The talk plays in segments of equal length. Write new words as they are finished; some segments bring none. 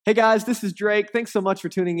Hey guys, this is Drake. Thanks so much for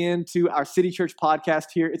tuning in to our City Church podcast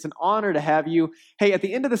here. It's an honor to have you. Hey, at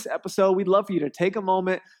the end of this episode, we'd love for you to take a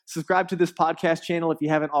moment, subscribe to this podcast channel if you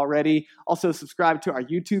haven't already. Also, subscribe to our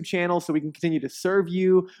YouTube channel so we can continue to serve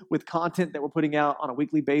you with content that we're putting out on a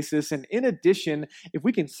weekly basis. And in addition, if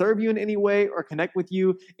we can serve you in any way or connect with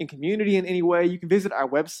you in community in any way, you can visit our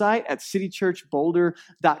website at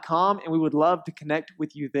citychurchboulder.com, and we would love to connect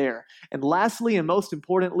with you there. And lastly, and most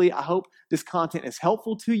importantly, I hope this content is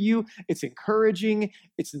helpful to you. It's encouraging,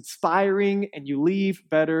 it's inspiring, and you leave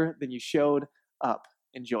better than you showed up.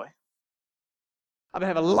 Enjoy. I've been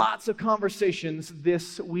having lots of conversations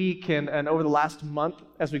this week and over the last month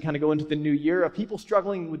as we kind of go into the new year of people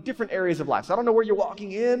struggling with different areas of life. So I don't know where you're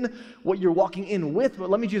walking in, what you're walking in with, but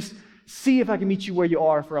let me just see if I can meet you where you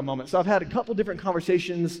are for a moment. So I've had a couple different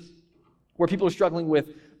conversations where people are struggling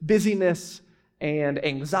with busyness and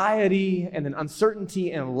anxiety and then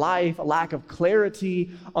uncertainty in life, a lack of clarity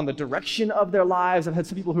on the direction of their lives. I've had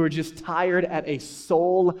some people who are just tired at a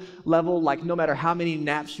soul level, like no matter how many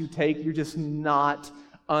naps you take, you're just not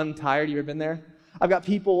untired. You ever been there? I've got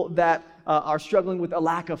people that are struggling with a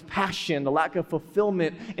lack of passion, a lack of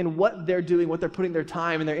fulfillment in what they're doing, what they're putting their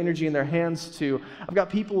time and their energy in their hands to. I've got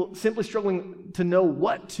people simply struggling to know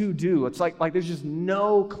what to do. It's like there's just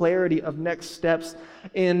no clarity of next steps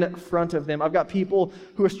in front of them. I've got people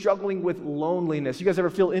who are struggling with loneliness. You guys ever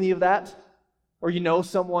feel any of that? Or you know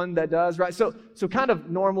someone that does, right? So kind of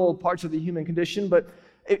normal parts of the human condition, but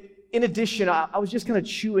in addition, I was just kind of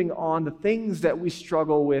chewing on the things that we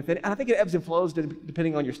struggle with, and I think it ebbs and flows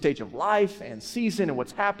depending on your stage of life and season and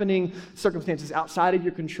what's happening, circumstances outside of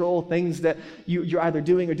your control, things that you're either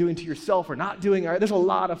doing or doing to yourself or not doing. There's a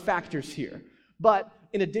lot of factors here. But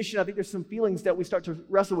in addition, I think there's some feelings that we start to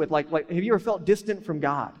wrestle with, like have you ever felt distant from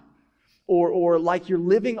God? Or like you're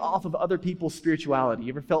living off of other people's spirituality?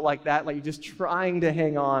 You ever felt like that, like you're just trying to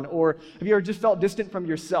hang on? Or have you ever just felt distant from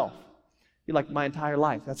yourself? You're like, my entire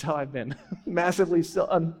life, that's how I've been, massively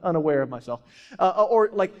unaware of myself. Or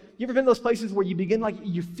like, you ever been in those places where you begin like,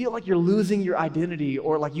 you feel like you're losing your identity,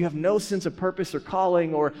 or like you have no sense of purpose or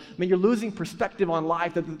calling, or you're losing perspective on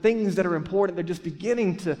life, that the things that are important, they're just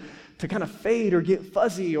beginning to kind of fade or get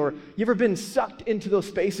fuzzy? Or you ever been sucked into those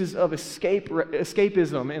spaces of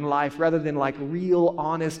escapism in life rather than like real,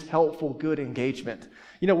 honest, helpful, good engagement?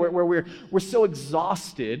 You know, where we're so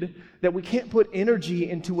exhausted that we can't put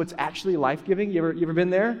energy into what's actually life-giving. You ever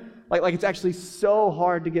been there? Like it's actually so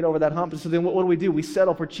hard to get over that hump. And so then what do? We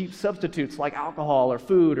settle for cheap substitutes like alcohol or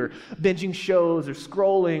food or binging shows or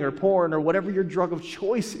scrolling or porn or whatever your drug of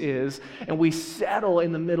choice is, and we settle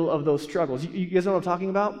in the middle of those struggles. You guys know what I'm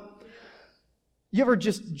talking about? You ever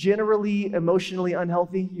just generally emotionally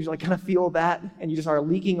unhealthy? You like kind of feel that and you just are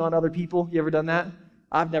leaking on other people? You ever done that?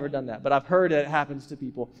 I've never done that, but I've heard it happens to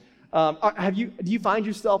people. Do you find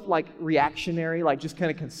yourself like reactionary, like just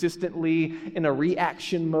kind of consistently in a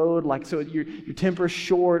reaction mode, like so your temper's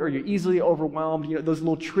short or you're easily overwhelmed? You know, those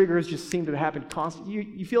little triggers just seem to happen constantly.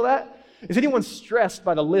 You feel that? Is anyone stressed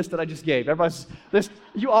by the list that I just gave? Everybody's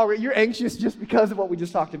you're anxious just because of what we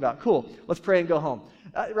just talked about. Cool. Let's pray and go home.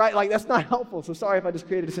 Right? Like that's not helpful. So sorry if I just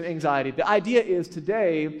created some anxiety. The idea is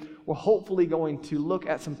today we're hopefully going to look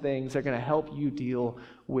at some things that are going to help you deal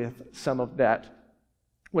with some of that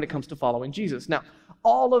when it comes to following Jesus. Now,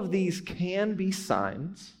 all of these can be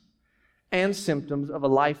signs and symptoms of a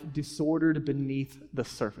life disordered beneath the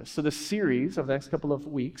surface. So the series of the next couple of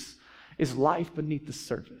weeks is Life Beneath the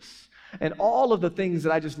Surface. And all of the things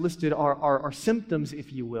that I just listed are symptoms,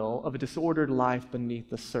 if you will, of a disordered life beneath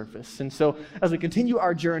the surface. And so as we continue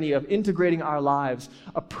our journey of integrating our lives,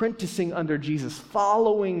 apprenticing under Jesus,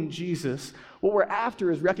 following Jesus, what we're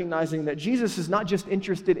after is recognizing that Jesus is not just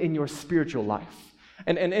interested in your spiritual life.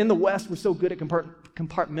 And in the West, we're so good at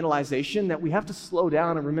compartmentalization that we have to slow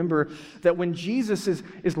down and remember that when Jesus is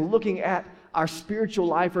looking at our spiritual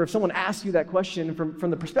life, or if someone asks you that question from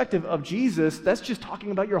the perspective of Jesus, that's just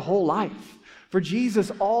talking about your whole life. For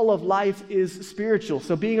Jesus, all of life is spiritual.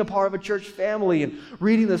 So being a part of a church family and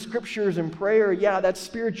reading the scriptures and prayer, yeah, that's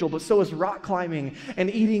spiritual, but so is rock climbing and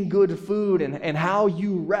eating good food and how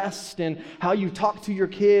you rest and how you talk to your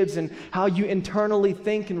kids and how you internally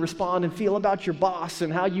think and respond and feel about your boss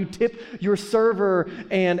and how you tip your server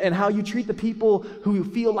and how you treat the people who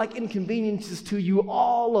feel like inconveniences to you.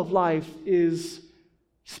 All of life is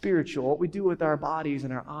spiritual. What we do with our bodies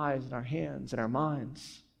and our eyes and our hands and our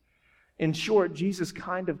minds. In short, Jesus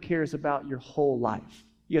kind of cares about your whole life.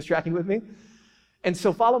 You guys tracking with me? And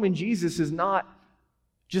so following Jesus is not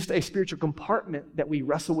just a spiritual compartment that we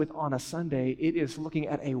wrestle with on a Sunday. It is looking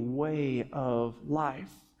at a way of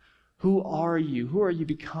life. Who are you? Who are you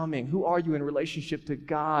becoming? Who are you in relationship to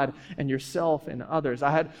God and yourself and others?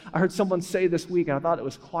 I heard someone say this week, and I thought it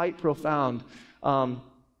was quite profound.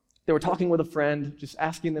 They were talking with a friend, just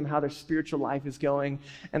asking them how their spiritual life is going,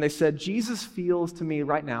 and they said, Jesus feels to me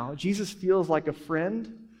right now, Jesus feels like a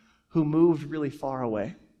friend who moved really far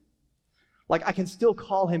away. Like I can still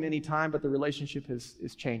call him anytime, but the relationship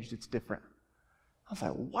is changed. It's different. I was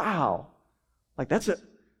like, wow. Like that's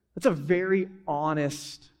a very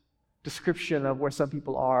honest description of where some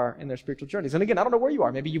people are in their spiritual journeys. And again, I don't know where you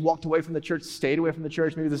are. Maybe you walked away from the church, stayed away from the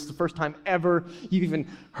church. Maybe this is the first time ever you've even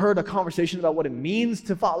heard a conversation about what it means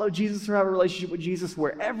to follow Jesus or have a relationship with Jesus.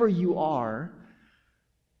 Wherever you are,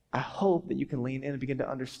 I hope that you can lean in and begin to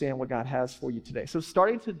understand what God has for you today. So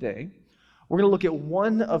starting today, we're going to look at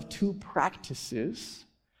one of two practices.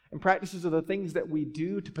 And practices are the things that we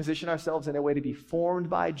do to position ourselves in a way to be formed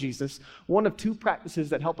by Jesus. One of two practices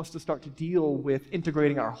that help us to start to deal with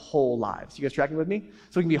integrating our whole lives. You guys tracking with me?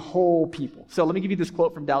 So we can be whole people. So let me give you this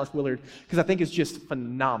quote from Dallas Willard because I think it's just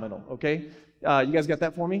phenomenal, okay? You guys got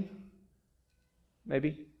that for me?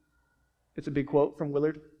 Maybe? It's a big quote from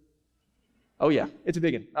Willard. Oh yeah, it's a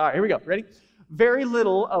big one. All right, here we go. Ready? Very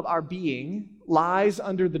little of our being lies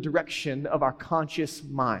under the direction of our conscious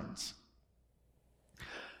minds.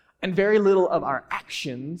 And very little of our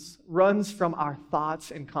actions runs from our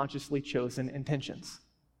thoughts and consciously chosen intentions.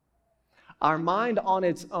 Our mind on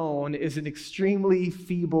its own is an extremely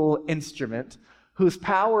feeble instrument whose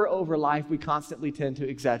power over life we constantly tend to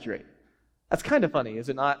exaggerate. That's kind of funny, is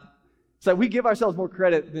it not? It's like we give ourselves more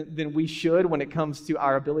credit than we should when it comes to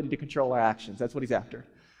our ability to control our actions. That's what he's after.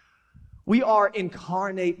 We are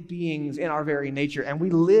incarnate beings in our very nature, and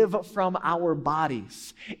we live from our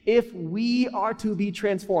bodies. If we are to be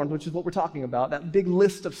transformed, which is what we're talking about, that big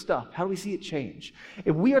list of stuff, how do we see it change?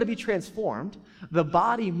 If we are to be transformed, the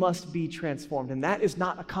body must be transformed, and that is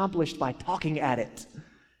not accomplished by talking at it.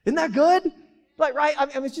 Isn't that good? Like, right? I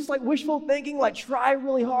mean, it's just like wishful thinking, like try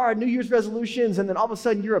really hard, New Year's resolutions, and then all of a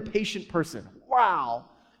sudden you're a patient person. Wow.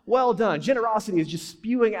 Well done. Generosity is just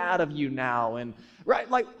spewing out of you now, and right,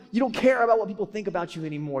 like you don't care about what people think about you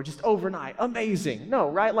anymore, just overnight. Amazing. No,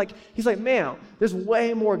 right? Like he's like, man, there's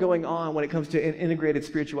way more going on when it comes to integrated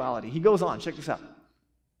spirituality. He goes on, check this out.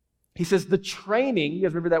 He says the training, you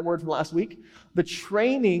guys remember that word from last week? The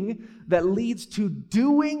training that leads to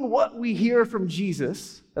doing what we hear from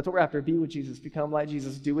Jesus. That's what we're after, be with Jesus, become like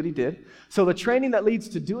Jesus, do what he did. So the training that leads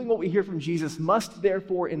to doing what we hear from Jesus must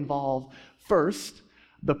therefore involve, first,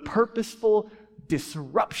 the purposeful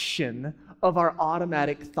disruption of our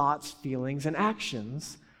automatic thoughts, feelings, and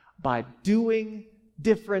actions by doing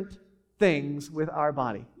different things with our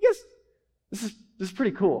body. Yes, this is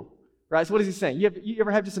pretty cool, right? So what is he saying? You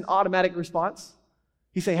ever have just an automatic response?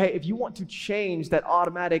 He's saying, hey, if you want to change that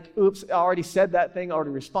automatic, oops, I already said that thing, I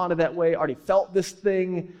already responded that way, I already felt this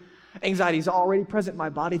thing, anxiety is already present in my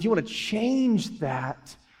body. If you want to change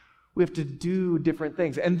that, we have to do different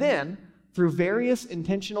things. And then, through various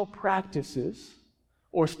intentional practices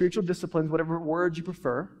or spiritual disciplines, whatever word you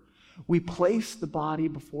prefer, we place the body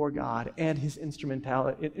before God and his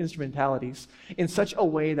instrumentalities in such a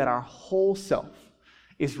way that our whole self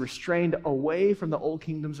is restrained away from the old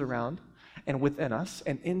kingdoms around and within us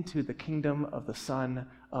and into the kingdom of the Son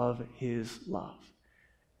of his love.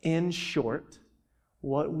 In short,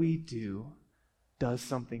 what we do does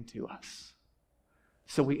something to us.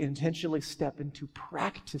 So we intentionally step into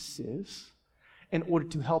practices in order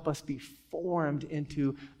to help us be formed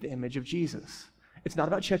into the image of Jesus. It's not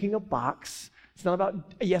about checking a box. It's not about,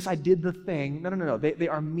 yes, I did the thing. No. They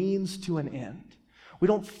are means to an end. We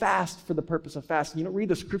don't fast for the purpose of fasting. You don't read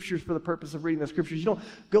the scriptures for the purpose of reading the scriptures. You don't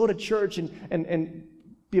go to church and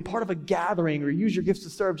be a part of a gathering or use your gifts to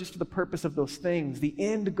serve just for the purpose of those things. The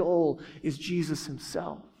end goal is Jesus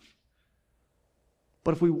himself.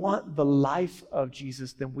 But if we want the life of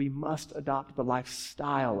Jesus, then we must adopt the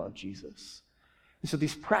lifestyle of Jesus. And so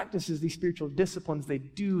these practices, these spiritual disciplines, they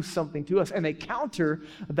do something to us, and they counter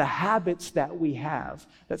the habits that we have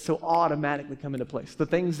that so automatically come into place. The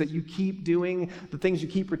things that you keep doing, the things you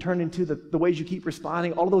keep returning to, the ways you keep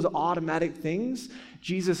responding, all of those automatic things,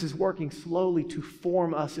 Jesus is working slowly to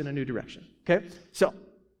form us in a new direction, okay? So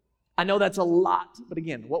I know that's a lot, but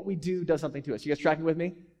again, what we do does something to us. You guys tracking with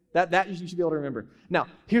me? That you should be able to remember. Now,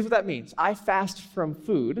 here's what that means. I fast from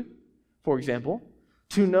food, for example,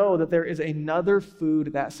 to know that there is another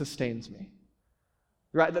food that sustains me,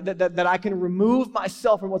 right? That I can remove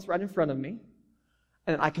myself from what's right in front of me,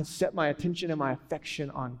 and I can set my attention and my affection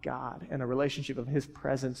on God and a relationship of his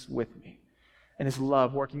presence with me and his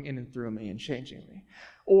love working in and through me and changing me.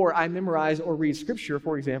 Or I memorize or read scripture,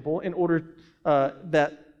 for example, in order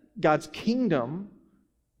that God's kingdom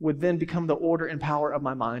would then become the order and power of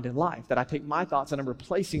my mind and life, that I take my thoughts and I'm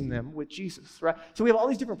replacing them with Jesus, right? So we have all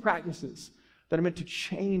these different practices that are meant to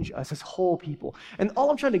change us as whole people. And all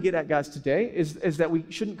I'm trying to get at, guys, today is that we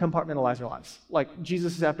shouldn't compartmentalize our lives. Like,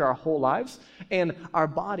 Jesus is after our whole lives, and our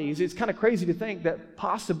bodies, it's kind of crazy to think that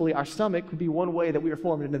possibly our stomach could be one way that we are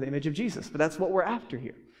formed into the image of Jesus, but that's what we're after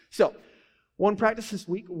here. So, one practice this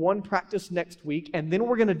week, one practice next week, and then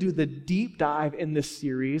we're going to do the deep dive in this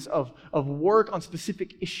series of work on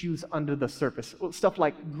specific issues under the surface. Stuff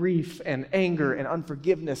like grief and anger and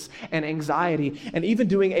unforgiveness and anxiety, and even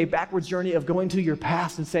doing a backwards journey of going to your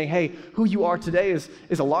past and saying, hey, who you are today is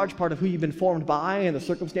a large part of who you've been formed by and the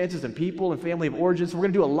circumstances and people and family of origin. So we're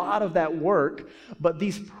going to do a lot of that work, but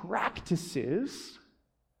these practices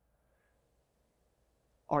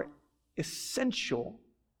are essential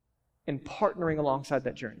and partnering alongside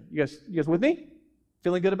that journey. You guys with me?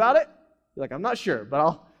 Feeling good about it? You're like, I'm not sure,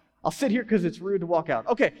 but I'll sit here because it's rude to walk out.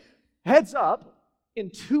 Okay, heads up. In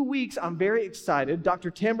 2 weeks, I'm very excited. Dr.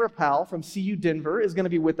 Tamara Powell from CU Denver is going to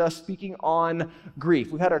be with us speaking on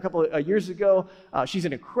grief. We've had her a couple of years ago. She's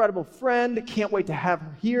an incredible friend. Can't wait to have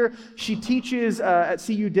her here. She teaches at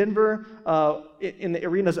CU Denver in the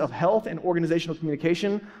arenas of health and organizational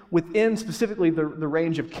communication within specifically the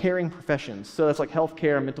range of caring professions. So that's like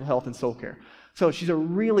healthcare, mental health, and soul care. So she's a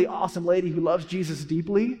really awesome lady who loves Jesus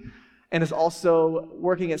deeply and is also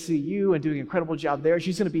working at CU and doing an incredible job there.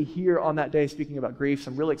 She's going to be here on that day speaking about grief,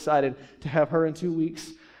 so I'm really excited to have her in 2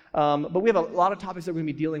 weeks. But we have a lot of topics that we're going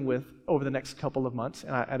to be dealing with over the next couple of months,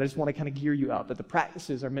 and I just want to kind of gear you up that the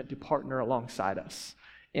practices are meant to partner alongside us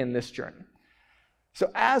in this journey.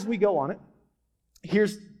 So as we go on it,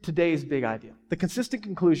 here's today's big idea. The consistent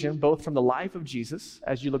conclusion, both from the life of Jesus,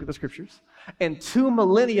 as you look at the scriptures, and 2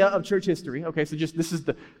 millennia of church history. Okay, so this is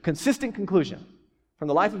the consistent conclusion from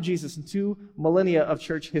the life of Jesus and 2 millennia of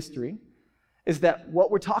church history, is that what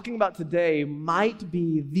we're talking about today might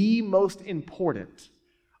be the most important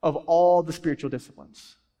of all the spiritual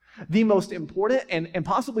disciplines. The most important and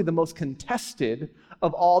possibly the most contested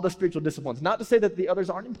of all the spiritual disciplines. Not to say that the others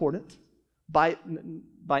aren't important by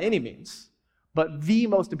any means, but the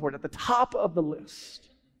most important, at the top of the list.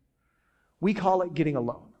 We call it getting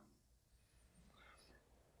alone.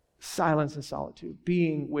 Silence and solitude,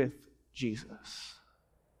 being with Jesus.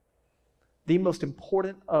 The most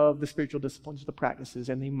important of the spiritual disciplines, the practices,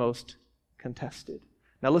 and the most contested.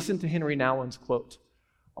 Now listen to Henry Nouwen's quote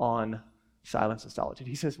on silence and solitude.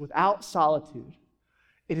 He says, without solitude,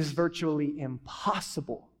 it is virtually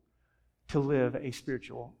impossible to live a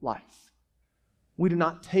spiritual life. We do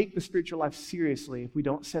not take the spiritual life seriously if we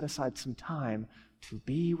don't set aside some time to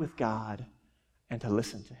be with God and to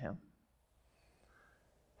listen to Him.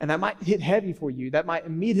 And that might hit heavy for you. That might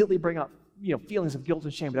immediately bring up feelings of guilt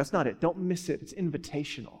and shame, but that's not it. Don't miss it. It's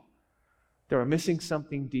invitational. They are missing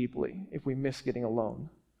something deeply if we miss getting alone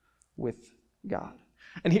with God.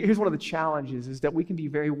 And here's one of the challenges, is that we can be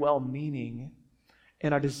very well-meaning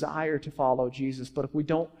in our desire to follow Jesus, but if we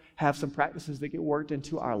don't have some practices that get worked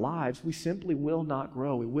into our lives, we simply will not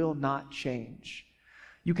grow. We will not change.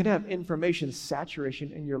 You can have information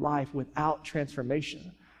saturation in your life without transformation.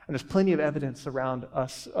 And there's plenty of evidence around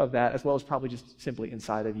us of that, as well as probably just simply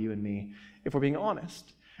inside of you and me, if we're being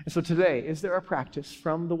honest. And so today, is there a practice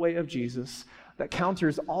from the way of Jesus that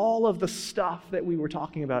counters all of the stuff that we were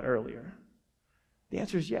talking about earlier? The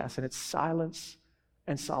answer is yes, and it's silence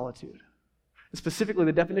and solitude. And specifically,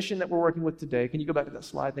 the definition that we're working with today, can you go back to that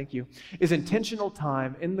slide? Thank you. Is intentional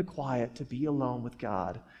time in the quiet to be alone with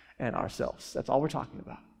God and ourselves. That's all we're talking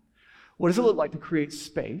about. What does it look like to create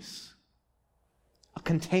space, a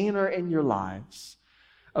container in your lives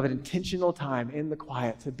of an intentional time in the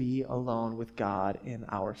quiet to be alone with God in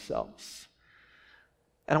ourselves?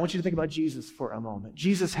 And I want you to think about Jesus for a moment.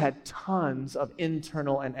 Jesus had tons of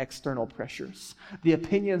internal and external pressures. The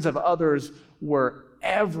opinions of others were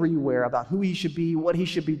everywhere about who he should be, what he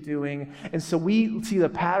should be doing. And so we see the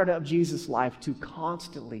pattern of Jesus' life to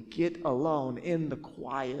constantly get alone in the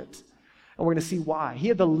quiet. And we're going to see why. He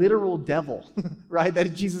had the literal devil, right,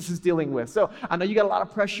 that Jesus is dealing with. So I know you got a lot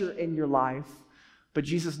of pressure in your life, but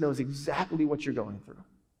Jesus knows exactly what you're going through.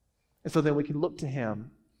 And so then we can look to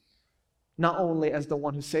him not only as the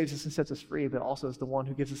one who saves us and sets us free, but also as the one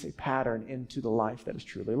who gives us a pattern into the life that is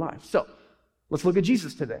truly life. So let's look at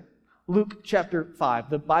Jesus today. Luke chapter 5.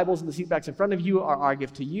 The Bibles and the seatbacks in front of you are our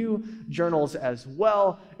gift to you, journals as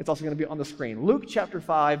well. It's also going to be on the screen. Luke chapter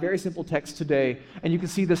 5, very simple text today, and you can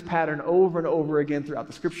see this pattern over and over again throughout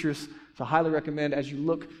the scriptures. So I highly recommend as you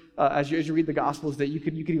look, as you read the Gospels, that you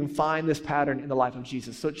could even find this pattern in the life of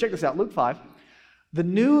Jesus. So check this out, Luke 5. The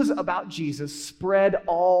news about Jesus spread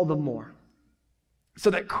all the more. so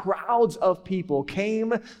that crowds of people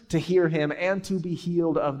came to hear him and to be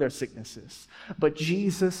healed of their sicknesses. But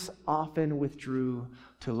Jesus often withdrew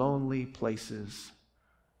to lonely places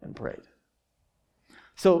and prayed.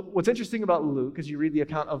 So what's interesting about Luke, as you read the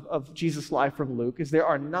account of Jesus' life from Luke, is there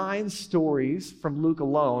are 9 stories from Luke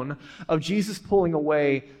alone of Jesus pulling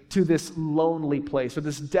away to this lonely place, or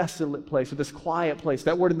this desolate place, or this quiet place.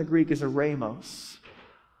 That word in the Greek is eremos.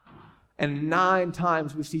 And 9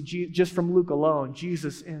 times we see, just from Luke alone,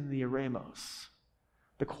 Jesus in the eremos,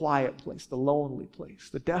 the quiet place, the lonely place,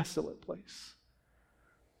 the desolate place.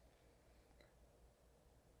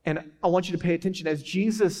 And I want you to pay attention as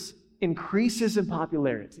Jesus increases in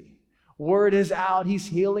popularity. Word is out, he's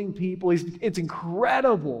healing people. It's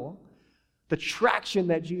incredible the traction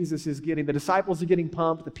that Jesus is getting. The disciples are getting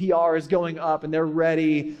pumped, the PR is going up, and they're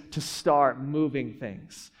ready to start moving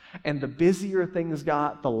things. And the busier things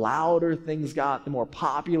got, the louder things got, the more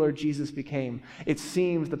popular Jesus became. It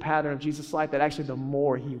seems the pattern of Jesus' life that actually the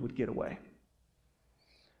more he would get away.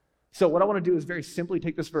 So what I want to do is very simply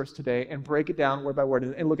take this verse today and break it down word by word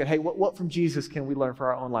and look at, hey, what from Jesus can we learn for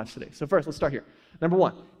our own lives today? So first, let's start here. Number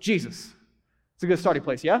 1, Jesus. It's a good starting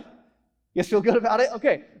place, yeah? You guys feel good about it?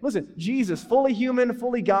 Okay, listen, Jesus, fully human,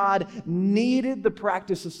 fully God, needed the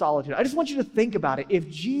practice of solitude. I just want you to think about it. If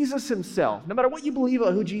Jesus himself, no matter what you believe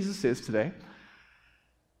about who Jesus is today,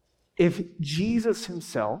 if Jesus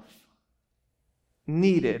himself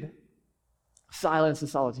needed silence and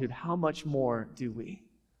solitude, how much more do we?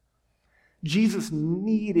 Jesus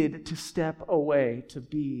needed to step away to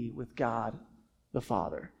be with God the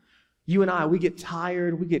Father. You and I, we get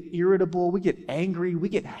tired, we get irritable, we get angry, we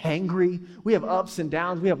get hangry. We have ups and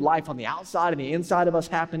downs. We have life on the outside and the inside of us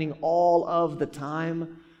happening all of the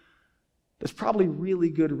time. There's probably really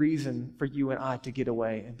good reason for you and I to get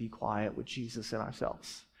away and be quiet with Jesus and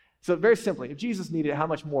ourselves. So very simply, if Jesus needed it, how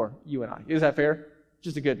much more you and I? Is that fair?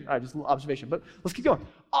 Just a good just a little observation. But let's keep going.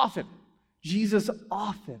 Jesus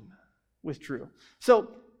often withdrew. So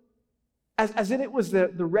as in it was the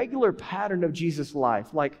regular pattern of Jesus'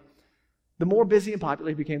 life, like the more busy and popular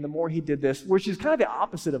he became, the more he did this, which is kind of the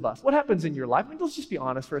opposite of us. What happens in your life? I mean, let's just be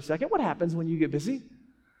honest for a second. What happens when you get busy?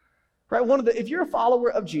 Right? If you're a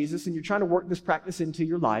follower of Jesus and you're trying to work this practice into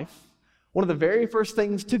your life, one of the very first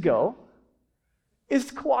things to go is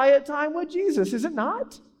quiet time with Jesus, is it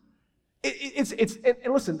not?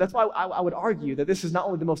 And listen, that's why I would argue that this is not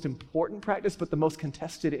only the most important practice, but the most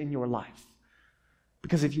contested in your life.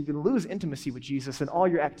 Because if you can lose intimacy with Jesus, then all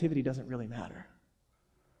your activity doesn't really matter.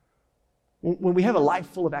 When we have a life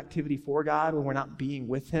full of activity for God, when we're not being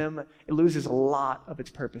with him, it loses a lot of its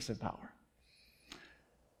purpose and power.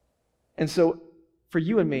 And so for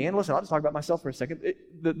you and me, and listen, I'll just talk about myself for a second,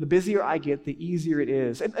 the busier I get, the easier it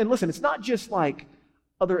is. And listen, it's not just like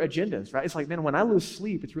other agendas, right? It's like, man, when I lose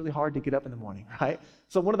sleep, it's really hard to get up in the morning, right?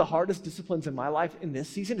 So one of the hardest disciplines in my life in this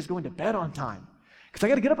season is going to bed on time. Because I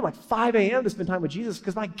got to get up at like 5 a.m. to spend time with Jesus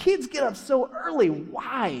because my kids get up so early.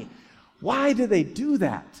 Why? Why do they do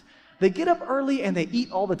that? They get up early and they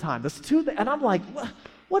eat all the time. And I'm like,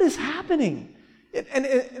 what is happening? And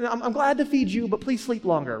I'm glad to feed you, but please sleep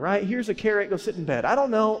longer, right? Here's a carrot, go sit in bed. I don't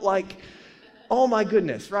know, like, oh my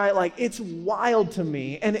goodness, right? Like, it's wild to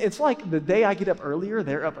me. And it's like the day I get up earlier,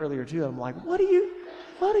 they're up earlier too. I'm like, what are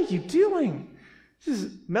you doing? This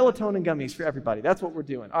is melatonin gummies for everybody. That's what we're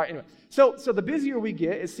doing. All right, anyway. So the busier we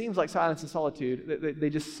get, it seems like silence and solitude, they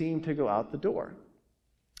just seem to go out the door.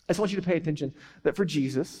 I just want you to pay attention that for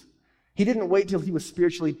Jesus, he didn't wait till he was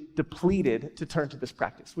spiritually depleted to turn to this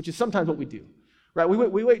practice, which is sometimes what we do. Right?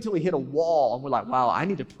 We wait till we hit a wall and we're like, wow, I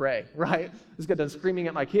need to pray, right? I just got done screaming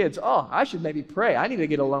at my kids. Oh, I should maybe pray. I need to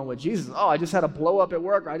get alone with Jesus. Oh, I just had a blow up at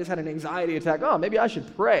work, or I just had an anxiety attack. Oh, maybe I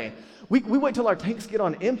should pray. We wait till our tanks get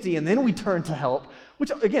on empty and then we turn to help,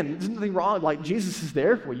 which again, there's nothing wrong. Like, Jesus is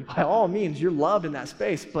there for you. By all means, you're loved in that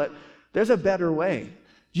space, but there's a better way.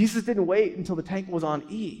 Jesus didn't wait until the tank was on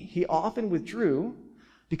E. He often withdrew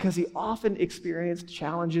because he often experienced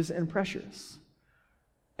challenges and pressures.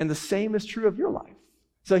 And the same is true of your life.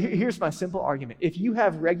 So here's my simple argument. If you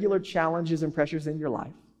have regular challenges and pressures in your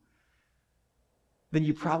life, then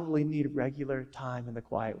you probably need regular time in the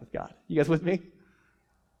quiet with God. You guys with me?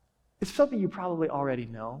 It's something you probably already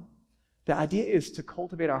know. The idea is to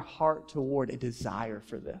cultivate our heart toward a desire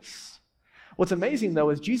for this. What's amazing, though,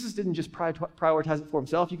 is Jesus didn't just prioritize it for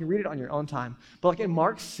himself. You can read it on your own time. But like in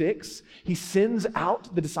Mark 6, he sends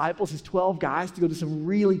out the disciples, his 12 guys, to go do some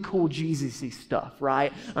really cool Jesus-y stuff,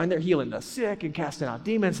 right? I mean, they're healing the sick and casting out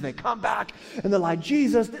demons, and they come back, and they're like,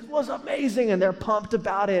 Jesus, this was amazing, and they're pumped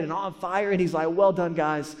about it and on fire, and he's like, well done,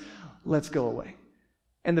 guys, let's go away.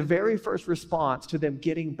 And the very first response to them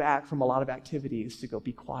getting back from a lot of activity is to go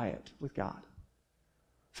be quiet with God.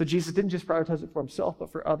 So Jesus didn't just prioritize it for himself,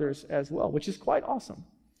 but for others as well, which is quite awesome.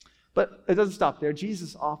 But it doesn't stop there.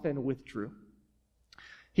 Jesus often withdrew.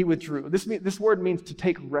 He withdrew. This word means to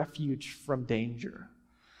take refuge from danger.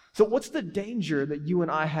 So what's the danger that you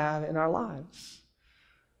and I have in our lives?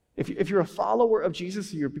 If you're a follower of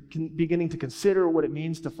Jesus, you're beginning to consider what it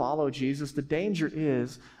means to follow Jesus, the danger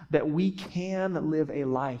is that we can live a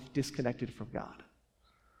life disconnected from God.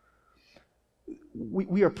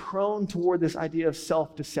 We are prone toward this idea of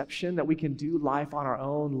self-deception, that we can do life on our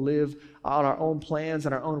own, live on our own plans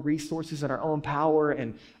and our own resources and our own power,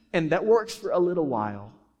 and that works for a little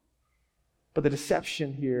while. But the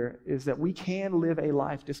deception here is that we can live a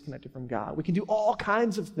life disconnected from God. We can do all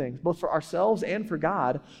kinds of things, both for ourselves and for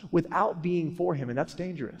God, without being for Him, and that's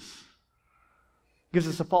dangerous. It gives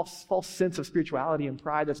us a false sense of spirituality and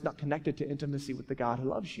pride that's not connected to intimacy with the God who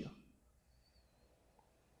loves you.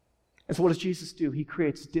 And so what does Jesus do? He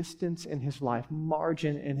creates distance in his life,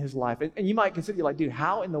 margin in his life. And you might consider, like, dude,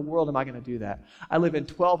 how in the world am I going to do that? I live in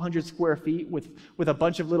 1,200 square feet with a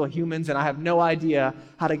bunch of little humans, and I have no idea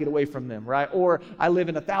how to get away from them, right? Or I live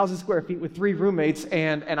in 1,000 square feet with 3 roommates,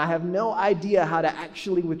 and I have no idea how to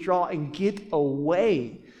actually withdraw and get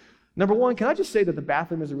away. Number one, can I just say that the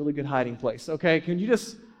bathroom is a really good hiding place, okay? Can you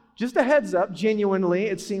just a heads up, genuinely,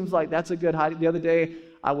 it seems like that's a good hiding. The other day,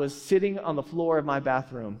 I was sitting on the floor of my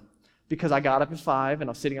bathroom, because I got up at 5 and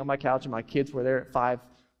I was sitting on my couch and my kids were there at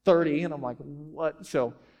 5:30 and I'm like, what?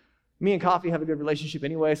 So me and Coffee have a good relationship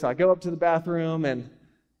anyway, so I go up to the bathroom and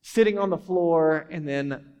sitting on the floor and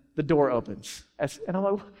then the door opens. And I'm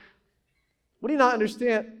like, what do you not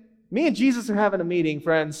understand? Me and Jesus are having a meeting,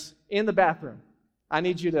 friends, in the bathroom. I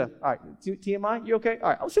need you to, all right, TMI, you okay? All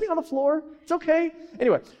right, I was sitting on the floor. It's okay.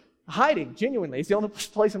 Anyway, hiding, genuinely. It's the only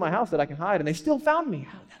place in my house that I can hide, and they still found me.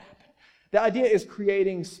 How did that happen? The idea is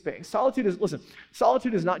creating space. Solitude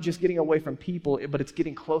is not just getting away from people, but it's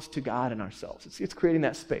getting close to God and ourselves. It's creating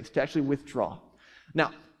that space to actually withdraw.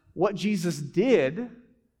 Now, what Jesus did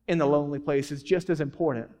in the lonely place is just as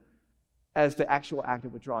important as the actual act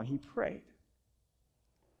of withdrawing. He prayed.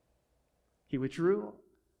 He withdrew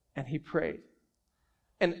and he prayed.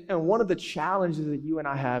 And one of the challenges that you and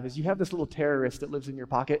I have is you have this little terrorist that lives in your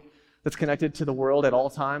pocket that's connected to the world at all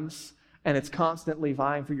times. And it's constantly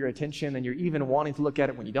vying for your attention, and you're even wanting to look at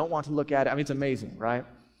it when you don't want to look at it. I mean, it's amazing, right?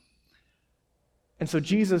 And so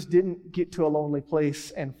Jesus didn't get to a lonely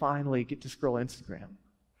place and finally get to scroll Instagram.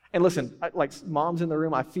 And listen, like moms in the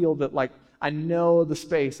room, I feel that, like, I know the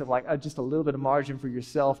space of, like, just a little bit of margin for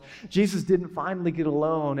yourself. Jesus didn't finally get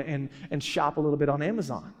alone and shop a little bit on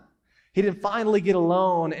Amazon. He didn't finally get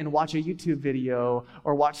alone and watch a YouTube video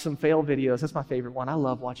or watch some fail videos. That's my favorite one. I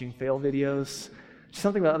love watching fail videos.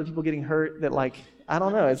 Something about other people getting hurt that, like, I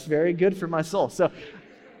don't know, it's very good for my soul. So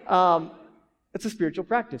it's a spiritual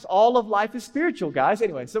practice. All of life is spiritual, guys.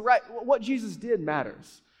 Anyway, so right, what Jesus did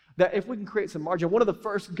matters. That if we can create some margin, one of the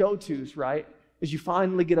first go-tos, right, is you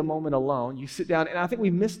finally get a moment alone. You sit down, and I think we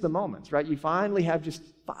miss the moments, right? You finally have just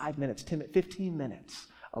 5 minutes, 10 minutes, 15 minutes,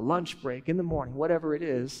 a lunch break in the morning, whatever it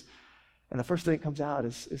is, and the first thing that comes out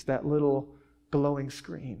is that little glowing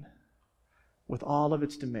screen with all of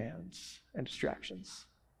its demands and distractions.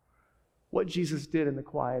 What Jesus did in the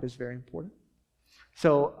quiet is very important.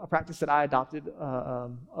 So a practice that I adopted a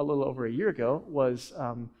little over a year ago was,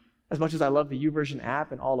 as much as I love the YouVersion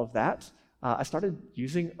app and all of that, I started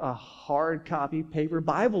using a hard copy paper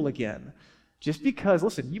Bible again. Just because,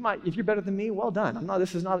 listen, you might, if you're better than me, well done.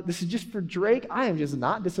 This is just for Drake. I am just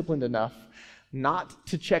not disciplined enough not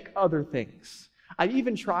to check other things. I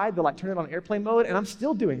even tried to, like, turn it on airplane mode, and I'm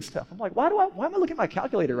still doing stuff. I'm like, why am I looking at my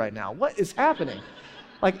calculator right now? What is happening?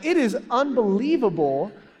 Like, it is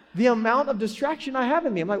unbelievable the amount of distraction I have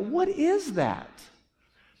in me. I'm like, what is that?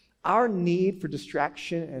 Our need for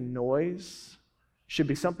distraction and noise should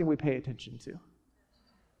be something we pay attention to.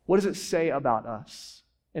 What does it say about us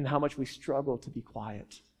and how much we struggle to be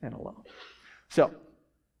quiet and alone? So,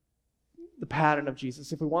 the pattern of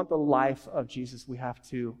Jesus. If we want the life of Jesus, we have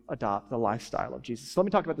to adopt the lifestyle of Jesus. So let me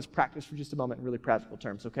talk about this practice for just a moment in really practical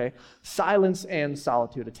terms, okay? Silence and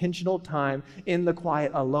solitude, attentional time in the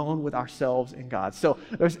quiet, alone with ourselves and God. So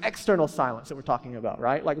there's external silence that we're talking about,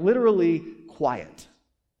 right? Like literally quiet,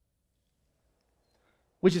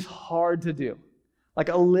 which is hard to do. Like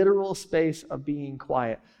a literal space of being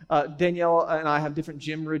quiet. Danielle and I have different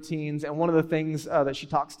gym routines, and one of the things that she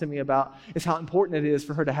talks to me about is how important it is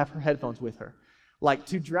for her to have her headphones with her. Like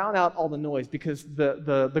to drown out all the noise, because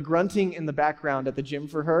the grunting in the background at the gym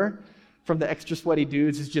for her from the extra sweaty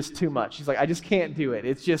dudes is just too much. She's like, I just can't do it.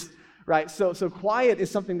 It's just, right? So quiet is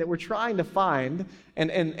something that we're trying to find,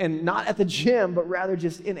 and not at the gym, but rather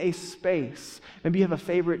just in a space. Maybe you have a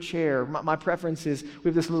favorite chair. My preference is we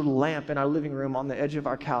have this little lamp in our living room on the edge of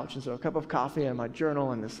our couch, and so a cup of coffee and my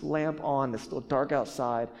journal and this lamp on, it's still dark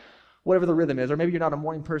outside, whatever the rhythm is. Or maybe you're not a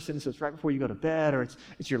morning person, so it's right before you go to bed, or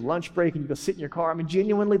it's your lunch break and you go sit in your car. I mean,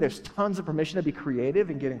 genuinely, there's tons of permission to be creative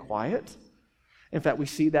and getting quiet. In fact, we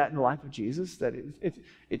see that in the life of Jesus, that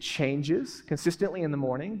it changes consistently in the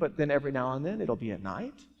morning, but then every now and then it'll be at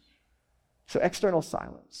night. So external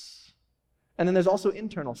silence. And then there's also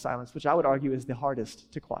internal silence, which I would argue is the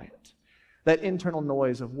hardest to quiet. That internal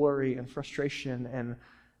noise of worry and frustration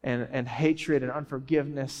and hatred and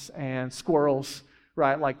unforgiveness and squirrels,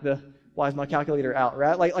 right? Like why is my calculator out,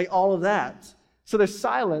 right? Like all of that. So there's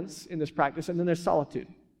silence in this practice, and then there's solitude.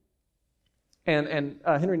 And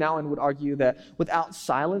Henry Nouwen would argue that without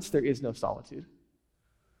silence, there is no solitude,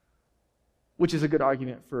 which is a good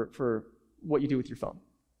argument for what you do with your phone.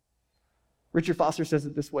 Richard Foster says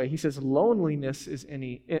it this way. He says, loneliness is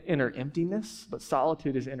inner emptiness, but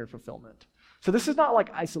solitude is inner fulfillment. So this is not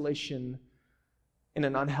like isolation in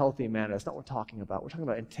an unhealthy manner. That's not what we're talking about. We're talking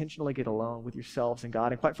about intentionally get alone with yourselves and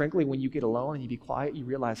God. And quite frankly, when you get alone and you be quiet, you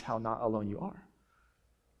realize how not alone you are.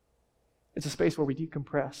 It's a space where we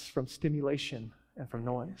decompress from stimulation and from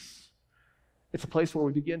noise. It's a place where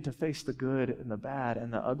we begin to face the good and the bad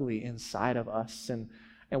and the ugly inside of us. And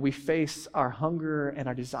we face our hunger and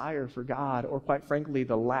our desire for God, or quite frankly,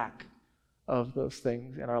 the lack of those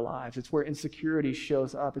things in our lives. It's where insecurity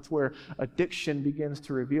shows up. It's where addiction begins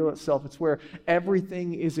to reveal itself. It's where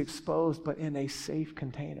everything is exposed, but in a safe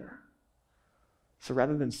container. So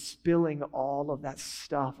rather than spilling all of that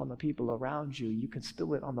stuff on the people around you, you can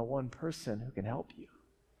spill it on the one person who can help you.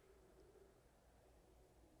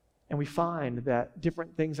 And we find that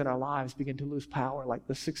different things in our lives begin to lose power, like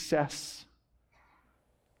the success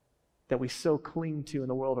that we so cling to in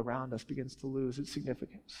the world around us begins to lose its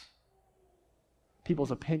significance.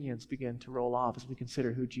 People's opinions begin to roll off as we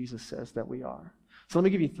consider who Jesus says that we are. So let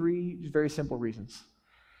me give you 3 very simple reasons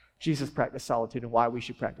Jesus practiced solitude and why we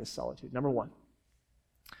should practice solitude. Number 1,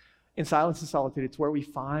 in silence and solitude, it's where we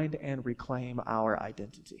find and reclaim our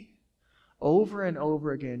identity. Over and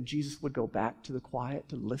over again, Jesus would go back to the quiet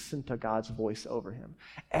to listen to God's voice over him.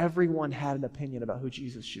 Everyone had an opinion about who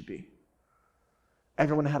Jesus should be.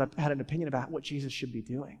 Everyone had an opinion about what Jesus should be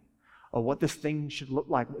doing, or what this thing should look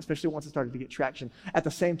like, especially once it started to get traction. At the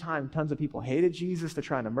same time, tons of people hated Jesus. They're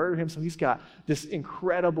trying to murder him, so he's got this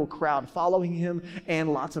incredible crowd following him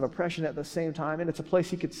and lots of oppression at the same time, and it's a place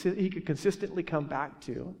he could consistently come back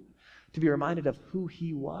to be reminded of who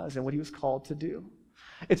he was and what he was called to do.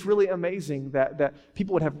 It's really amazing that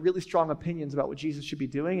people would have really strong opinions about what Jesus should be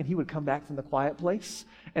doing, and he would come back from the quiet place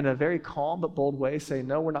in a very calm but bold way, say,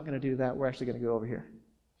 no, we're not going to do that. We're actually going to go over here.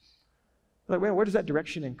 Like, where does that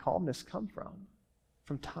direction and calmness come from?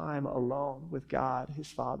 From time alone with God,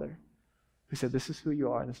 his Father, who said, this is who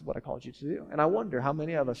you are and this is what I called you to do. And I wonder how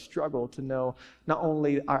many of us struggle to know not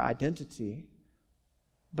only our identity,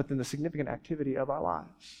 but then the significant activity of our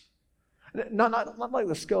lives. Not like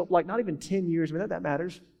the scope, like not even 10 years. I mean, that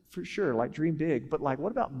matters for sure, like dream big. But like,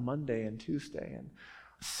 what about Monday and Tuesday and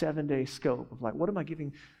a 7-day scope of like, what am I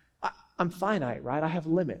giving? I'm finite, right? I have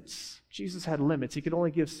limits. Jesus had limits. He could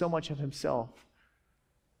only give so much of himself.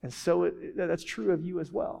 And so that's true of you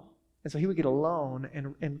as well. And so he would get alone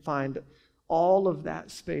and find all of that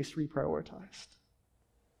space reprioritized.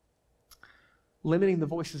 Limiting the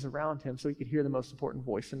voices around him so he could hear the most important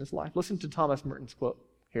voice in his life. Listen to Thomas Merton's quote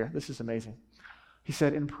here. This is amazing. He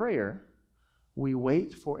said, in prayer, we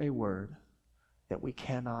wait for a word that we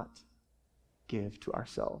cannot give to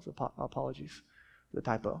ourselves. Apologies for the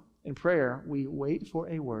typo. In prayer, we wait for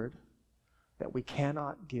a word that we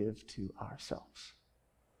cannot give to ourselves.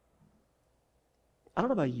 I don't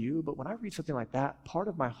know about you, but when I read something like that, part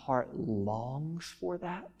of my heart longs for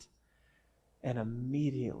that, and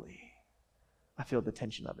immediately I feel the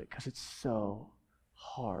tension of it because it's so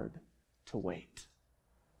hard to wait.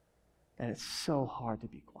 And it's so hard to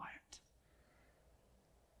be quiet.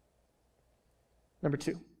 Number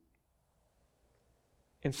 2,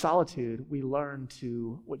 in solitude, we learn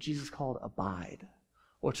to, what Jesus called abide,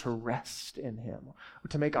 or to rest in him, or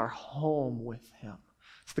to make our home with him.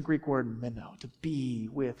 It's the Greek word meno, to be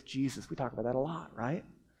with Jesus. We talk about that a lot, right?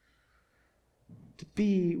 To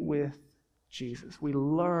be with Jesus. We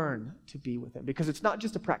learn to be with him, because it's not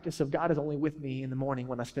just a practice of God is only with me in the morning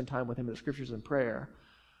when I spend time with him in the scriptures and prayer.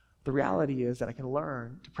 The reality is that I can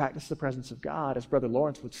learn to practice the presence of God, as Brother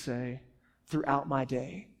Lawrence would say, throughout my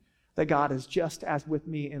day. That God is just as with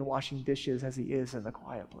me in washing dishes as he is in the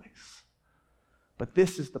quiet place. But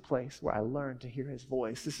this is the place where I learn to hear his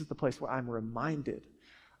voice. This is the place where I'm reminded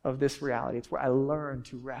of this reality. It's where I learn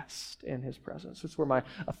to rest in his presence. It's where my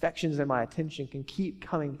affections and my attention can keep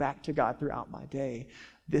coming back to God throughout my day.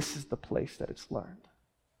 This is the place that it's learned.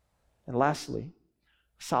 And lastly,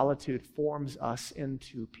 solitude forms us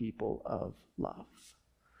into people of love.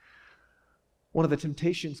 One of the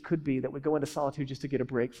temptations could be that we go into solitude just to get a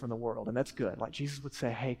break from the world, and that's good. Like Jesus would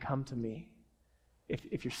say, hey, come to me.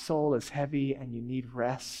 If your soul is heavy and you need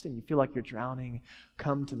rest and you feel like you're drowning,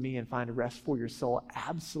 come to me and find rest for your soul.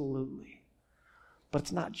 Absolutely. But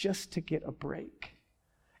it's not just to get a break.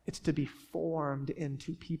 It's to be formed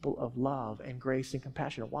into people of love and grace and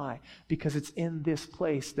compassion. Why? Because it's in this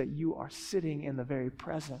place that you are sitting in the very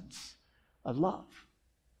presence of love.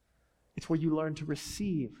 It's where you learn to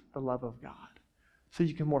receive the love of God so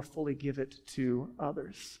you can more fully give it to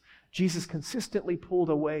others. Jesus consistently pulled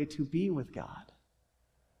away to be with God.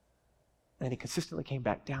 And he consistently came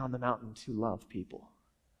back down the mountain to love people.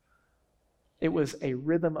 It was a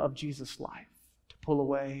rhythm of Jesus' life to pull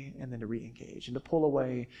away and then to re-engage, and to pull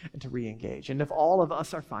away and to re-engage. And if all of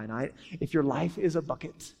us are finite, if your life is a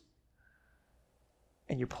bucket,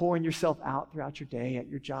 and you're pouring yourself out throughout your day at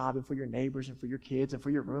your job and for your neighbors and for your kids and for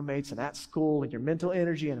your roommates and at school, and your mental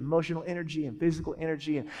energy and emotional energy and physical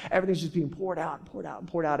energy, and everything's just being poured out and poured out and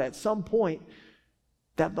poured out, at some point,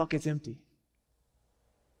 that bucket's empty.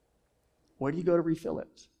 Where do you go to refill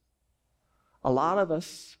it? A lot of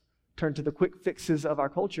us turn to the quick fixes of our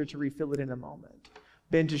culture to refill it in a moment.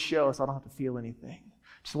 Binge a show so I don't have to feel anything.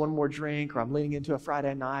 Just one more drink, or I'm leaning into a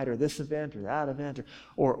Friday night, or this event, or that event,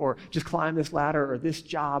 or just climb this ladder, or this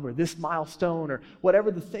job, or this milestone, or whatever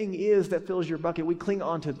the thing is that fills your bucket. We cling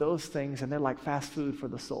on to those things, and they're like fast food for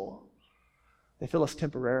the soul. They fill us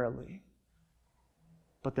temporarily,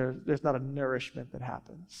 but there's not a nourishment that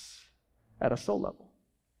happens at a soul level.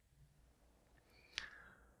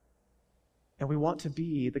 And we want to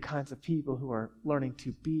be the kinds of people who are learning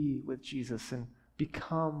to be with Jesus and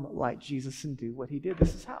become like Jesus and do what he did.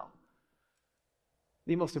 This is how.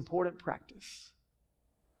 The most important practice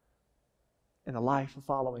in the life of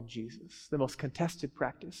following Jesus, the most contested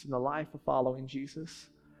practice in the life of following Jesus,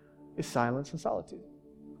 is silence and solitude.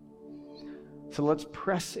 So let's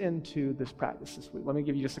press into this practice this week. Let me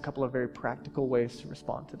give you just a couple of very practical ways to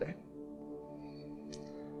respond today.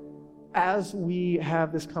 As we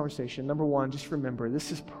have this conversation, number one, just remember,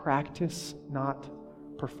 this is practice, not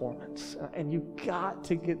performance. And you got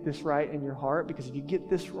to get this right in your heart, because if you get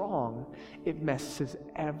this wrong, it messes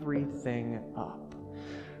everything up.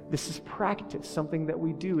 This is practice, something that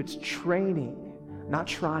we do. It's training, not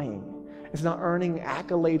trying. It's not earning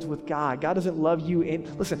accolades with God. God doesn't love you.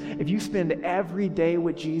 Listen, if you spend every day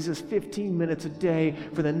with Jesus, 15 minutes a day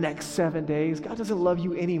for the next 7 days, God doesn't love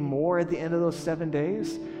you any more at the end of those 7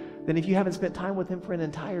 days than if you haven't spent time with him for an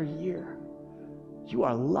entire year. You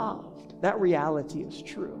are loved. That reality is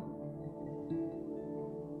true.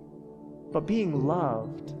 But being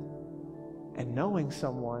loved and knowing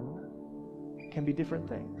someone can be different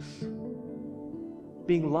things.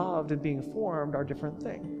 Being loved and being formed are different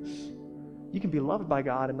things. You can be loved by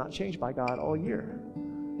God and not changed by God all year,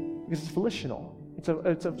 because it's volitional.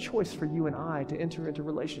 It's a choice for you and I to enter into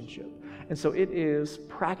relationship. And so it is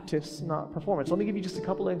practice, not performance. Let me give you just a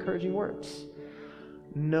couple of encouraging words.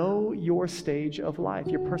 Know your stage of life,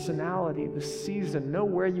 your personality, the season. Know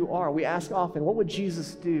where you are. We ask often, what would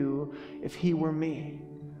Jesus do if he were me?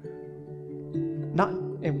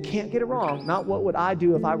 And can't get it wrong, not what would I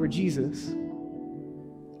do if I were Jesus?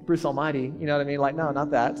 Bruce Almighty, you know what I mean? Like, no,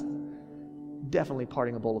 not that. Definitely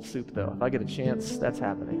parting a bowl of soup, though. If I get a chance, that's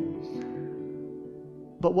happening.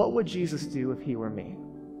 But what would Jesus do if he were me?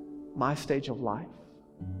 My stage of life,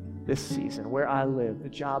 this season, where I live, the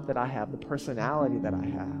job that I have, the personality that I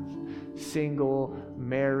have, single,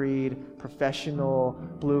 married, professional,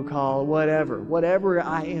 blue collar, whatever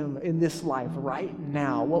I am in this life right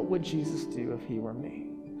now, what would Jesus do if he were me?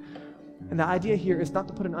 And the idea here is not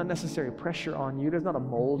to put an unnecessary pressure on you. There's not a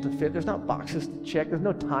mold to fit. There's not boxes to check. There's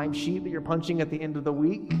no timesheet that you're punching at the end of the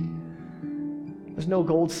week. There's no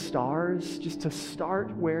gold stars, just to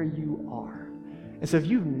start where you are. And so if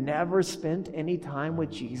you've never spent any time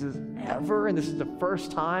with Jesus ever, and this is the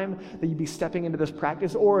first time that you'd be stepping into this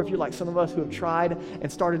practice, or if you're like some of us who have tried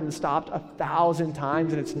and started and stopped 1,000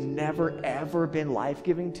 times and it's never, ever been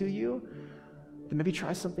life-giving to you, then maybe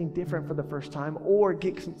try something different for the first time, or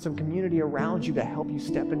get some community around you to help you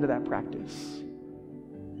step into that practice.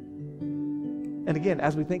 And again,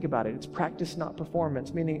 as we think about it, it's practice, not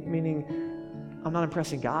performance, meaning I'm not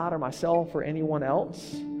impressing God or myself or anyone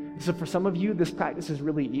else. So for some of you, this practice is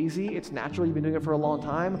really easy. It's natural. You've been doing it for a long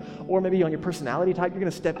time. Or maybe on your personality type, you're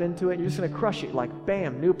going to step into it and you're just going to crush it. Like,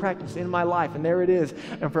 bam, new practice in my life. And there it is.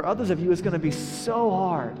 And for others of you, it's going to be so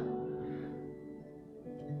hard.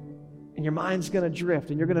 And your mind's going to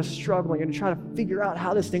drift and you're going to struggle. And you're going to try to figure out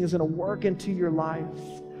how this thing is going to work into your life.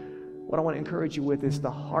 What I want to encourage you with is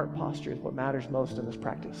the heart posture is what matters most in this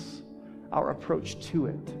practice. Our approach to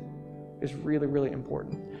it is really, really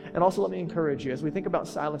important. And also let me encourage you, as we think about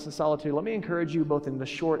silence and solitude, let me encourage you both in the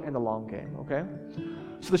short and the long game, okay?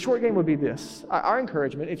 So the short game would be this. Our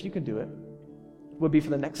encouragement, if you can do it, would be for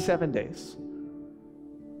the next 7 days.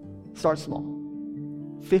 Start small.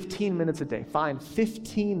 15 minutes a day. Find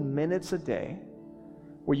 15 minutes a day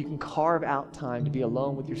where you can carve out time to be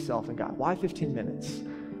alone with yourself and God. Why 15 minutes?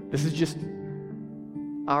 This is just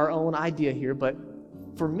our own idea here, but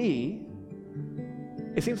for me,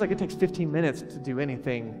 it seems like it takes 15 minutes to do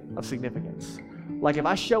anything of significance. Like if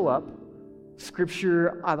I show up,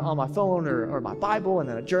 scripture on my phone or my Bible and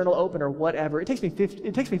then a journal open or whatever, it takes me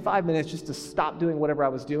 5 minutes just to stop doing whatever I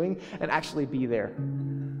was doing and actually be there.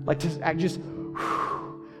 Like just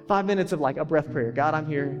 5 minutes of like a breath prayer. God, I'm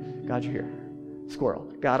here. God, you're here.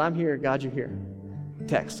 Squirrel. God, I'm here. God, you're here.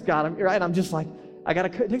 Text. God, I'm here. Right? I'm just like,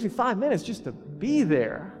 it takes me 5 minutes just to be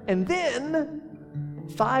there. And then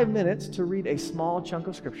 5 minutes to read a small chunk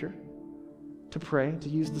of scripture, to pray, to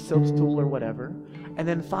use the SOAPs tool or whatever, and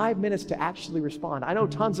then 5 minutes to actually respond. I know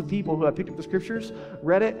tons of people who have picked up the scriptures,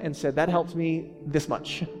 read it, and said, that helps me this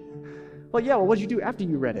much. Well, yeah, what did you do after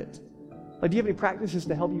you read it? Like, do you have any practices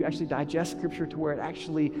to help you actually digest scripture to where it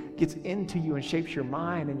actually gets into you and shapes your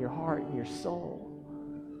mind and your heart and your soul?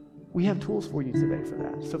 We have tools for you today for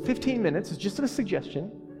that. So 15 minutes is just a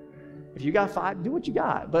suggestion. If you got 5, do what you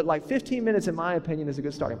got. But like 15 minutes, in my opinion, is a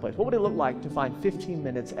good starting place. What would it look like to find 15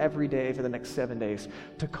 minutes every day for the next 7 days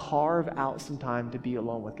to carve out some time to be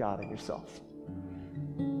alone with God and yourself?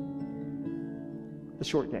 The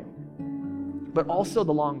short game. But also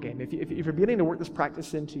the long game. If you're beginning to work this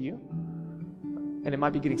practice into you, and it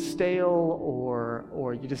might be getting stale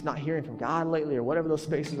or you're just not hearing from God lately or whatever those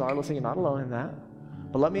spaces are, listen, you're not alone in that.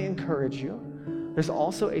 But let me encourage you. There's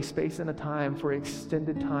also a space and a time for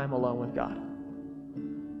extended time alone with God.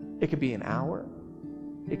 It could be an hour.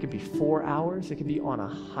 It could be 4 hours. It could be on a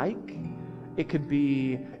hike. It could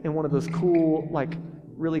be in one of those cool, like,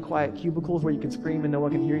 really quiet cubicles where you can scream and no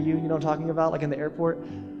one can hear you. You know what I'm talking about? Like in the airport.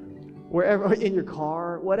 Wherever, in your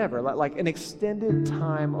car, whatever. Like an extended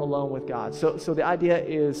time alone with God. So the idea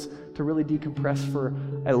is to really decompress for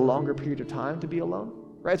a longer period of time to be alone.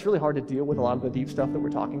 Right? It's really hard to deal with a lot of the deep stuff that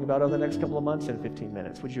we're talking about over the next couple of months in 15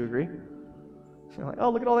 minutes. Would you agree? So you're like,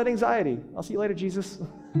 oh, look at all that anxiety. I'll see you later, Jesus.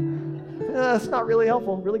 That's not really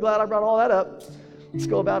helpful. Really glad I brought all that up. Let's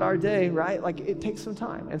go about our day, right? Like, it takes some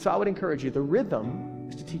time. And so I would encourage you, the rhythm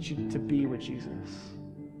is to teach you to be with Jesus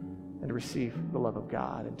and to receive the love of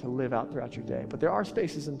God and to live out throughout your day. But there are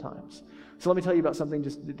spaces and times. So let me tell you about something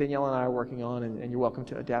just Danielle and I are working on, and you're welcome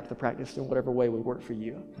to adapt the practice in whatever way would work for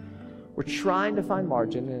you. We're trying to find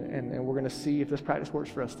margin, and we're going to see if this practice works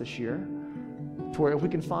for us this year, to where if we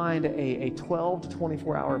can find a 12 to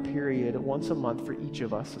 24-hour period once a month for each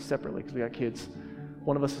of us, so separately, because we got kids.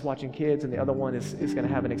 One of us is watching kids, and the other one is going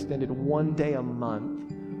to have an extended 1 day a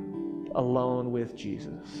month alone with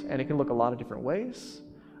Jesus. And it can look a lot of different ways.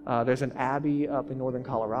 There's an abbey up in northern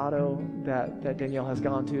Colorado that Danielle has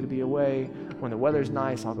gone to be away. When the weather's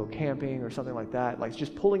nice, I'll go camping or something like that. Like, it's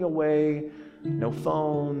just pulling away. No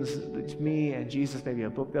phones, it's me and Jesus, maybe a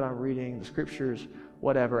book that I'm reading, the scriptures,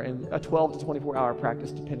 whatever, and a 12 to 24-hour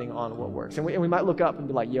practice depending on what works. And we might look up and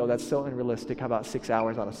be like, yo, that's so unrealistic. How about 6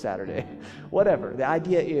 hours on a Saturday? Whatever. The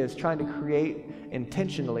idea is trying to create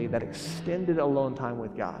intentionally that extended alone time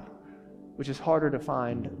with God, which is harder to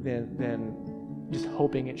find than just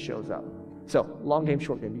hoping it shows up. So, long game,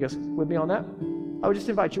 short game. You guys with me on that? I would just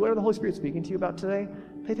invite you, whatever the Holy Spirit's speaking to you about today,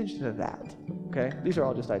 pay attention to that, okay? These are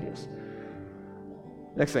all just ideas.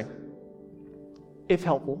 Next thing, if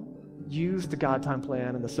helpful, use the God Time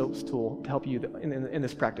Plan and the SOAPs tool to help you in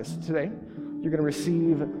this practice. Today, you're going to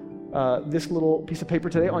receive this little piece of paper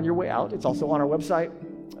today on your way out. It's also on our website,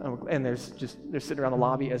 and they're sitting around the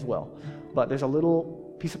lobby as well. But there's a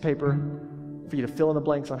little piece of paper for you to fill in the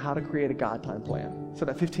blanks on how to create a God Time Plan. So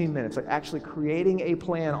that 15 minutes, like actually creating a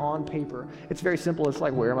plan on paper. It's very simple. It's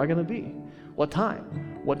like, where am I going to be? What time?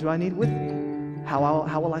 What do I need with me?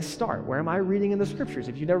 How will I start? Where am I reading in the scriptures?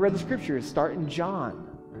 If you've never read the scriptures, start in John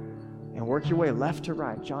and work your way left to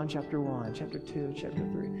right. John chapter 1, chapter 2, chapter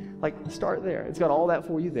 3. Like, start there. It's got all that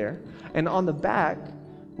for you there. And on the back,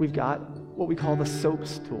 we've got what we call the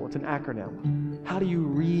SOAPS tool. It's an acronym. How do you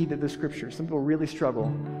read the scriptures? Some people really struggle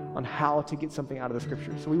on how to get something out of the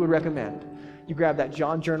scriptures. So we would recommend you grab that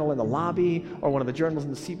John journal in the lobby or one of the journals in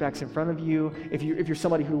the seat backs in front of you. If you're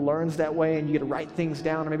somebody who learns that way and you get to write things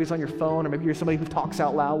down, or maybe it's on your phone, or maybe you're somebody who talks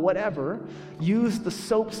out loud, whatever, use the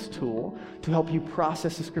SOAPS tool to help you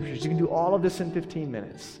process the scriptures. You can do all of this in 15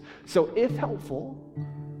 minutes. So if helpful,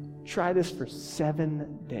 try this for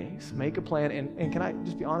 7 days. Make a plan, and can I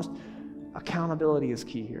just be honest? Accountability is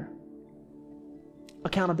key here.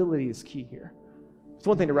 Accountability is key here. It's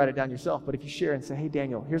one thing to write it down yourself, but if you share and say, hey,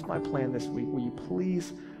 Daniel, here's my plan this week. Will you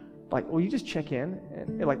please, will you just check in?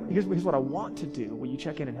 And here's what I want to do. Will you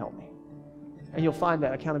check in and help me? And you'll find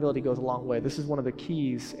that accountability goes a long way. This is one of the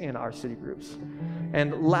keys in our city groups.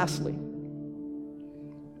 And lastly,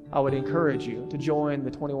 I would encourage you to join the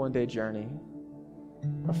 21-day journey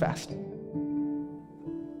of fasting.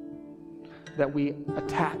 That we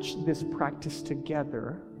attach this practice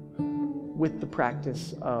together with the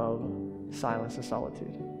practice of silence and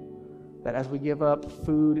solitude. That as we give up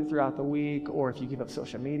food throughout the week, or if you give up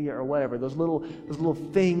social media or whatever, those little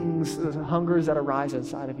things, those hungers that arise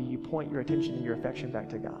inside of you, you point your attention and your affection back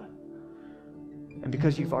to God. And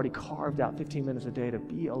because you've already carved out 15 minutes a day to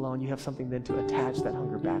be alone, you have something then to attach that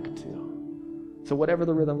hunger back to. So whatever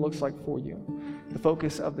the rhythm looks like for you, the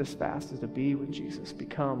focus of this fast is to be with Jesus,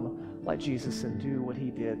 become like Jesus and do what he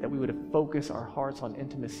did, that we would focus our hearts on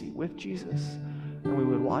intimacy with Jesus, and we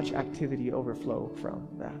would watch activity overflow from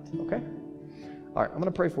that, okay? All right, I'm going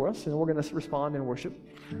to pray for us, and we're going to respond in worship.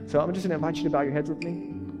 So I'm just going to invite you to bow your heads with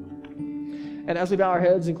me. And as we bow our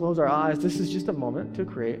heads and close our eyes, this is just a moment to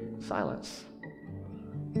create silence,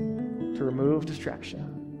 to remove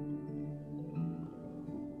distraction.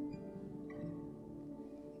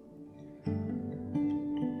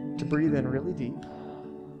 To breathe in really deep,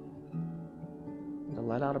 and to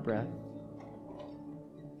let out a breath.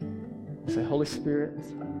 Say, Holy Spirit,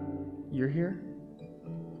 you're here.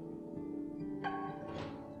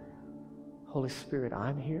 Holy Spirit,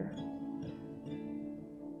 I'm here.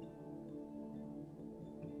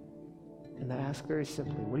 And I ask very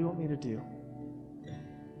simply, what do you want me to do?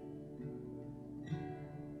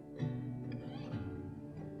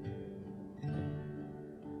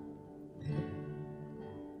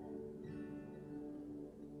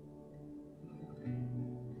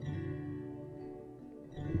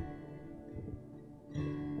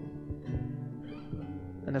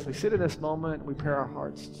 And as we sit in this moment, we prepare our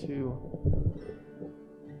hearts to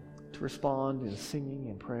respond in singing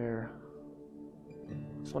and prayer. I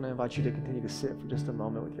just want to invite you to continue to sit for just a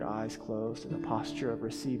moment with your eyes closed in a posture of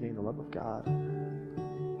receiving the love of God.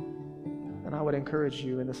 And I would encourage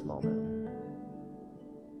you in this moment,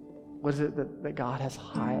 what is it that God has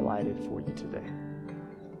highlighted for you today?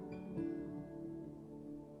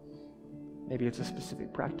 Maybe it's a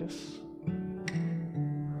specific practice.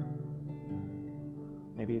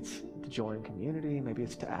 Maybe it's to join community. Maybe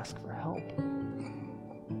it's to ask for help.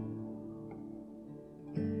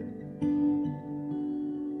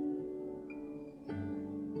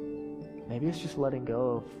 Maybe it's just letting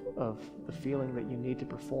go of the feeling that you need to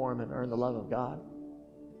perform and earn the love of God.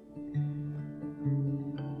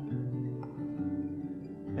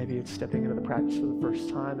 Maybe it's stepping into the practice for the first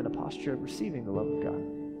time in a posture of receiving the love of God.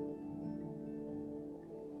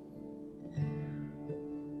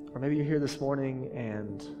 Or maybe you're here this morning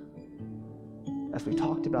and as we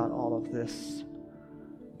talked about all of this,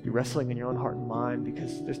 you're wrestling in your own heart and mind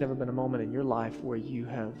because there's never been a moment in your life where you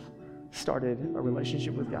have started a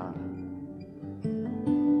relationship with God.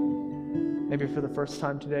 Maybe for the first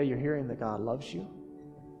time today, you're hearing that God loves you.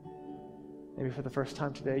 Maybe for the first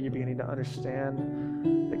time today, you're beginning to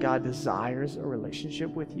understand that God desires a relationship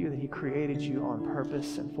with you, that he created you on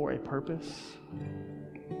purpose and for a purpose.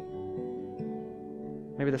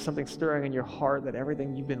 Maybe there's something stirring in your heart that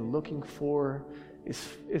everything you've been looking for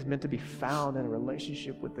is meant to be found in a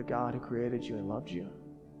relationship with the God who created you and loved you.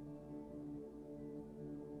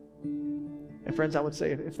 And friends, I would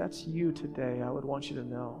say if that's you today, I would want you to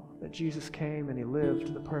know that Jesus came and he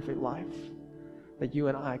lived the perfect life that you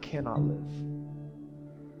and I cannot live.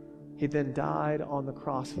 He then died on the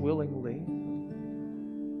cross willingly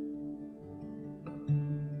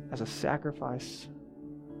as a sacrifice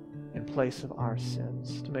in place of our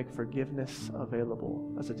sins to make forgiveness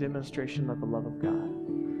available as a demonstration of the love of God.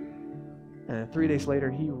 And 3 days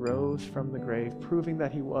later, he rose from the grave, proving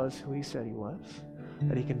that he was who he said he was,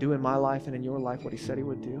 that he can do in my life and in your life what he said he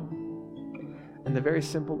would do. And the very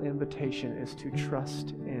simple invitation is to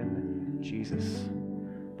trust in Jesus,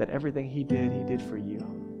 that everything he did for you,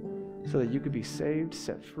 so that you could be saved,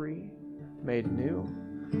 set free, made new,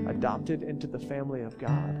 adopted into the family of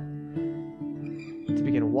God, to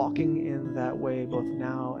begin walking in that way both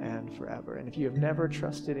now and forever. And if you have never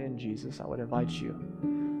trusted in Jesus, I would invite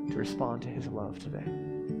you to respond to his love today.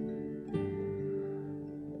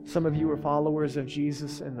 Some of you are followers of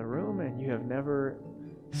Jesus in the room, and you have never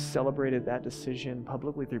celebrated that decision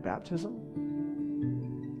publicly through baptism.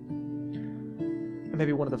 And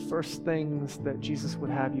maybe one of the first things that Jesus would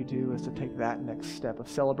have you do is to take that next step of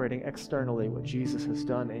celebrating externally what Jesus has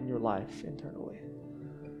done in your life internally.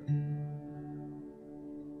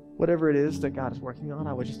 Whatever it is that God is working on,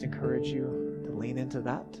 I would just encourage you to lean into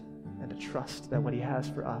that and to trust that what he has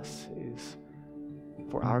for us is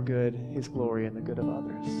for our good, his glory, and the good of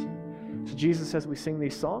others. So Jesus, as we sing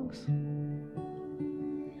these songs,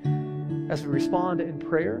 as we respond in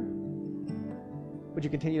prayer, would you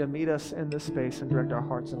continue to meet us in this space and direct our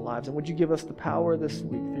hearts and lives? And would you give us the power this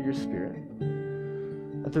week through your Spirit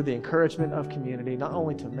and through the encouragement of community, not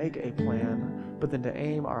only to make a plan, but then to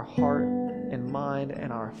aim our heart and mind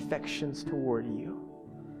and our affections toward you.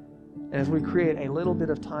 And as we create a little bit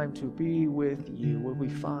of time to be with you, would we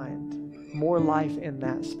find more life in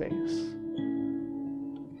that space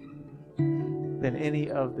than any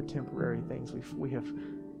of the temporary things we have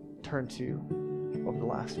turned to over the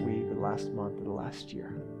last week, or the last month, or the last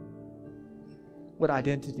year? Would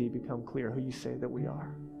identity become clear, who you say that we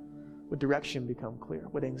are? Would direction become clear?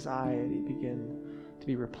 Would anxiety begin to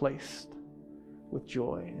be replaced with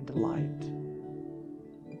joy and delight?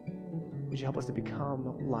 Would you help us to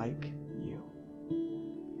become like